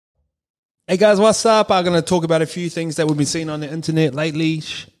Hey guys, what's up? I'm going to talk about a few things that we've been seeing on the internet lately.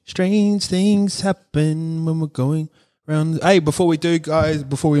 Strange things happen when we're going around. Hey, before we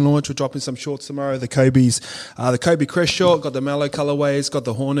launch, we're dropping some shorts tomorrow. The Kobe Chris short, got the mellow colorways, got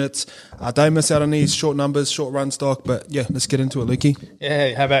the Hornets. Don't miss out on these short numbers, short run stock. But yeah, let's get into it, Lukey.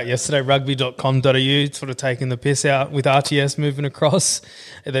 Yeah, how about yesterday, rugby.com.au, sort of taking the piss out with RTS moving across.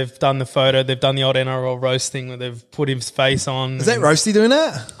 They've done the photo, they've done the old NRL roast thing where they've put his face on. Is that Roasty doing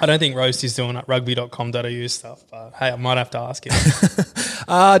that? I don't think Roasty's doing that rugby.com.au stuff, but hey, I might have to ask him.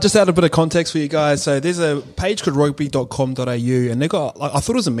 Just add a bit of context for you guys. So there's a page called rugby.com.au and they got, I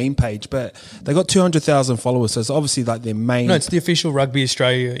thought it was a meme page, but they got 200,000 followers. So it's obviously like their main. No, it's the official Rugby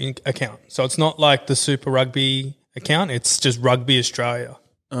Australia account. So it's not like the Super Rugby account, it's just Rugby Australia.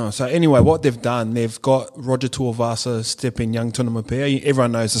 Oh, so anyway, what they've done, they've got Roger Tuivasa stepping young Tunamapia.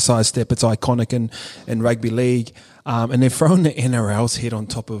 Everyone knows the side step; it's iconic in rugby league. And they've thrown the NRL's head on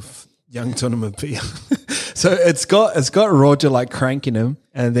top of young Tunamapia. So it's got Roger like cranking him,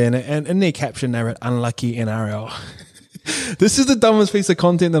 and then and in their caption they wrote "unlucky NRL." This is the dumbest piece of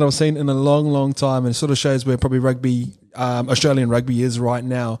content that I've seen in a long, long time, and it sort of shows where probably Australian rugby is right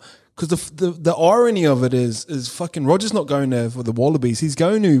now. Because the irony of it is fucking Roger's not going there for the Wallabies. He's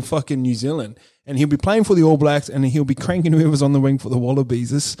going to fucking New Zealand, and he'll be playing for the All Blacks, and he'll be cranking whoever's on the wing for the Wallabies.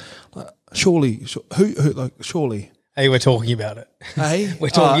 This surely. Hey, we're talking about it. Hey, we're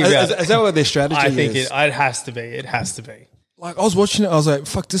talking about it. Is that what their strategy is? I think it has to be. It has to be. Like, I was watching it, I was like,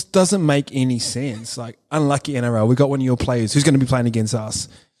 fuck, this doesn't make any sense. Like, unlucky NRL, we got one of your players who's going to be playing against us,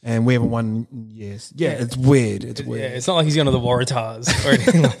 and we haven't won in years. Yeah, it's weird. It's weird. Yeah, it's not like he's going to the Waratahs or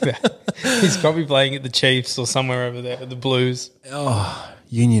anything like that. He's probably playing at the Chiefs or somewhere over there, the Blues. Oh,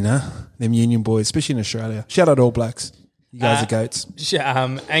 Union, huh? Them Union boys, especially in Australia. Shout out All Blacks. You guys are goats.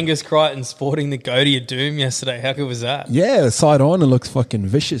 Angus Crichton sporting the Goatee of Doom yesterday. How good was that? Yeah, side on, it looks fucking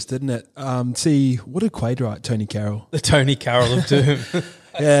vicious, didn't it? See, what did Quaid write? Tony Carroll. The Tony Carroll of Doom.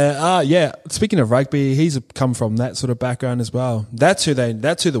 Yeah. Speaking of rugby, he's come from that sort of background as well. That's who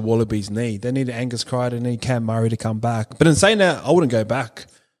the Wallabies need. They need Angus Crichton, they need Cam Murray to come back. But in saying that, I wouldn't go back.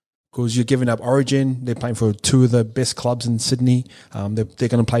 Because you're giving up Origin. They're playing for two of the best clubs in Sydney. They're going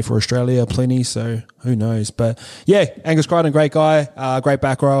to play for Australia plenty, so who knows. But, yeah, Angus Crichton, great guy, great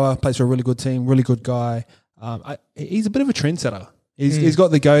back rower, plays for a really good team, really good guy. He's a bit of a trendsetter. He's got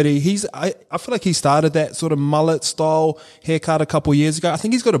the goatee. I feel like he started that sort of mullet style haircut a couple of years ago. I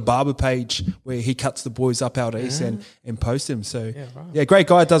think he's got a barber page where he cuts the boys up out east and posts him. So yeah, great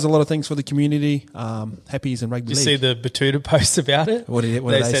guy. Does a lot of things for the community. Happy he's in rugby league. Did you see the Batuta post about it? What did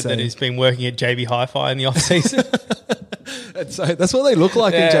they say? Said that he's been working at JB Hi-Fi in the off season. That's what they look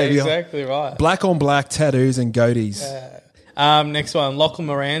like in JB. Exactly right. Black on black tattoos and goatees. Next one, Lachlan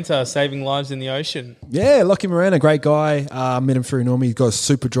Miranda saving lives in the ocean. Yeah, Lachlan Miranda, great guy. Met him through Normie. He's got a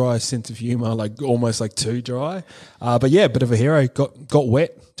super dry sense of humour, like almost like too dry. But yeah, bit of a hero. Got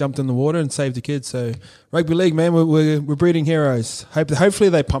wet, jumped in the water and saved the kids. So rugby league, man, we're breeding heroes. Hopefully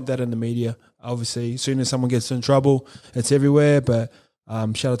they pump that in the media. Obviously, as soon as someone gets in trouble, it's everywhere. But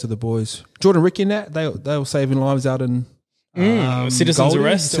shout out to the boys. Jordan Ricky and that, they were saving lives out in Citizens Goldie,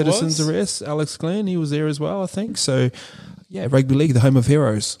 Arrest. Citizens Arrest. Alex Glenn, he was there as well, I think. So yeah, rugby league, the home of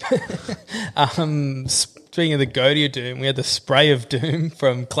heroes. Speaking of the Goatee of Doom, we had the spray of doom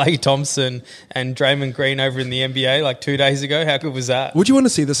from Klay Thompson and Draymond Green over in the NBA like 2 days ago. How good was that? Would you want to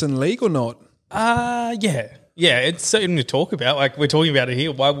see this in league or not? Yeah. Yeah, it's something to talk about. Like, we're talking about it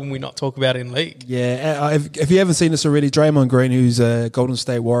here. Why wouldn't we not talk about it in league? Yeah, if you haven't seen this already, Draymond Green, who's a Golden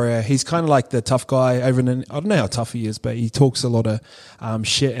State Warrior, he's kind of like the tough guy over in, I don't know how tough he is, but he talks a lot of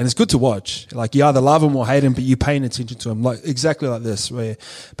shit, and it's good to watch. Like, you either love him or hate him, but you're paying attention to him, like exactly like this. But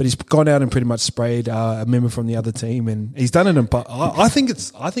he's gone out and pretty much sprayed a member from the other team, and he's done it in. I think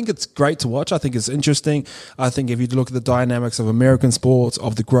it's great to watch. I think it's interesting. I think if you look at the dynamics of American sports,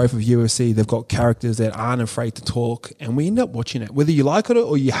 of the growth of UFC, they've got characters that aren't afraid to talk, and we end up watching it. Whether you like it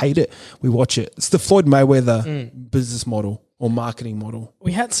or you hate it, we watch it. It's the Floyd Mayweather business model or marketing model.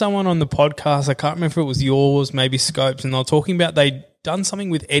 We had someone on the podcast, I can't remember if it was yours, maybe Scopes, and they were talking about they'd done something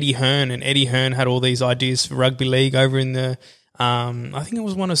with Eddie Hearn, and Eddie Hearn had all these ideas for rugby league over in the I think it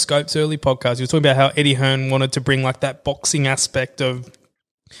was one of Scopes' early podcasts. He was talking about how Eddie Hearn wanted to bring like that boxing aspect of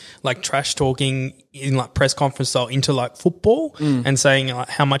like trash talking in like press conference style into like football and saying like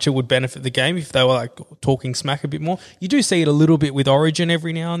how much it would benefit the game if they were like talking smack a bit more. You do see it a little bit with Origin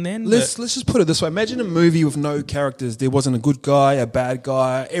every now and then. Let's just put it this way. Imagine a movie with no characters. There wasn't a good guy, a bad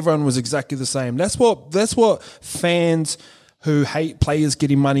guy. Everyone was exactly the same. That's what fans who hate players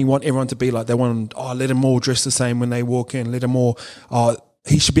getting money want everyone to be like. They want, let them all dress the same when they walk in. Let them all,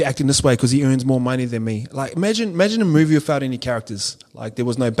 he should be acting this way because he earns more money than me. Like, imagine a movie without any characters. Like, there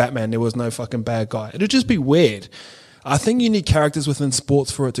was no Batman, there was no fucking bad guy. It'd just be weird. I think you need characters within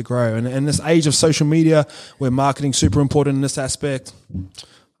sports for it to grow. And in this age of social media, where marketing's super important in this aspect,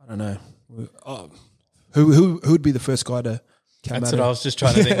 I don't know. Who would be the first guy to come out? That's what I was just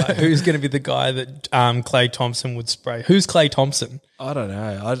trying to think. Like, who's going to be the guy that Klay Thompson would spray? Who's Klay Thompson? I don't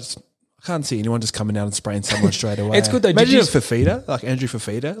know. I can't see anyone just coming out and spraying someone straight away. It's good though. Imagine if Fafita, like Andrew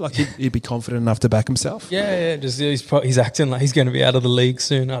Fafita, like he'd be confident enough to back himself. Yeah. Just he's acting like he's going to be out of the league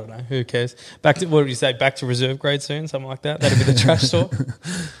soon. I don't know. Who cares? Back to, what did you say? Back to reserve grade soon, something like that. That'd be the trash talk.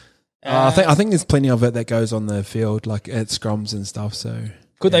 I think there's plenty of it that goes on the field, like at scrums and stuff. So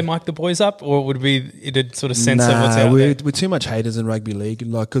could they mic the boys up, or would it be it'd sort of censor what's out there? We're too much haters in rugby league,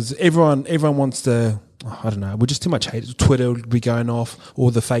 like because everyone wants to. I don't know. We're just too much haters. Twitter would be going off, or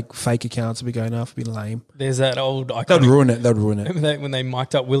the fake accounts would be going off. It'd be lame. There's that old. Iconic, They'd ruin it. Remember when they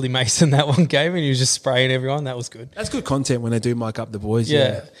mic'd up Willie Mason that one game and he was just spraying everyone? That was good. That's good content when they do mic up the boys.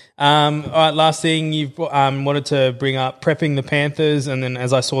 Yeah. All right. Last thing you've wanted to bring up prepping the Panthers, and then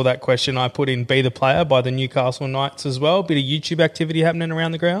as I saw that question, I put in "Be the Player" by the Newcastle Knights as well. Bit of YouTube activity happening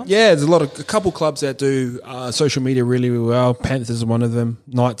around the ground. Yeah, there's a couple clubs that do social media really, really well. Panthers are one of them.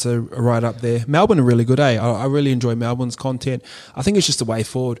 Knights are right up there. Melbourne are really good. I really enjoy Melbourne's content. I think it's just the way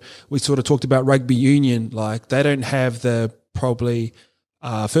forward. We sort of talked about rugby union. Like, they don't have the probably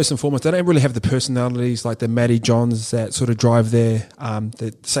first and foremost, they don't really have the personalities like the Matty Johns that sort of drive their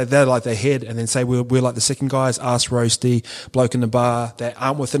that say they're like their head, and then say we're like the second guys, us, Roasty, bloke in the bar, that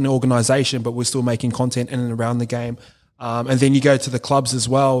aren't within the organisation, but we're still making content in and around the game. And then you go to the clubs as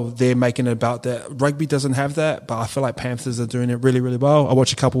well. They're making it about that. Rugby doesn't have that, but I feel like Panthers are doing it really, really well. I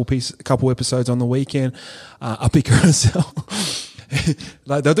watched a couple episodes on the weekend. Uppy Carousel.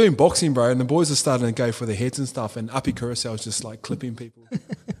 Like, they're doing boxing, bro, and the boys are starting to go for their heads and stuff, and Uppy Carousel's just like clipping people,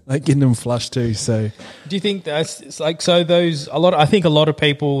 like getting them flushed too. So, do you think that's like so? I think a lot of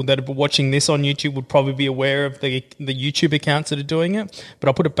people that are watching this on YouTube would probably be aware of the YouTube accounts that are doing it. But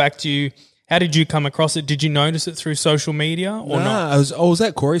I'll put it back to you. How did you come across it? Did you notice it through social media or not? I was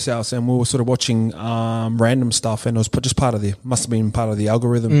at Corey's house and we were sort of watching random stuff, and it was just must have been part of the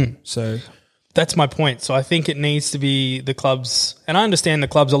algorithm. So that's my point. So I think it needs to be the clubs, and I understand the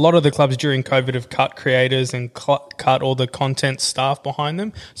clubs. A lot of the clubs during COVID have cut creators and cut all the content staff behind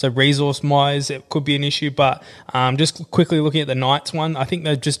them. So resource-wise, it could be an issue. But just quickly looking at the Knights one, I think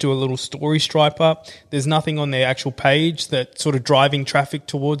they just do a little story stripe up. There's nothing on their actual page that's sort of driving traffic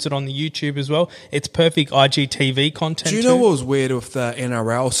towards it on the YouTube as well. It's perfect IGTV content. Do you know what was weird with the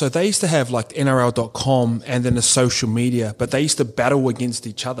NRL? So they used to have like NRL.com and then the social media, but they used to battle against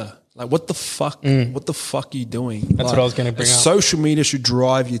each other. Like, what the fuck? What the fuck are you doing? That's what I was going to bring up. Social media should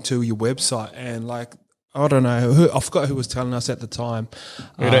drive you to your website, and like, I don't know. I forgot who was telling us at the time.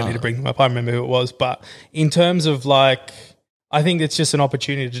 We don't need to bring them up. I remember who it was. But in terms of like, I think it's just an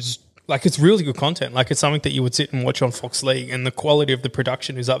opportunity to just, like, it's really good content. Like, it's something that you would sit and watch on Fox League, and the quality of the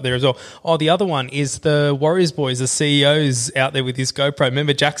production is up there as well. Oh, the other one is the Warriors boys, the CEO's out there with his GoPro.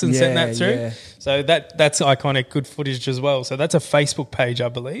 Remember Jackson sent that through? Yeah. So that's iconic, good footage as well. So that's a Facebook page, I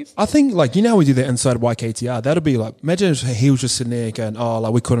believe. I think, like, you know, we do that inside YKTR. That'd be like, imagine if he was just sitting there going, oh,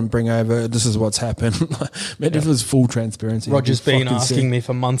 like, we couldn't bring over, this is what's happened. Imagine if it was full transparency. Roger's been asking me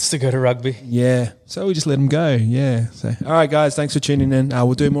for months to go to rugby. Yeah. So we just let him go. Yeah. So, all right, guys, thanks for tuning in.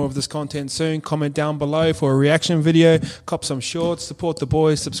 We'll do more of this content soon. Comment down below for a reaction video. Cop some shorts. Support the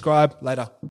boys. Subscribe. Later.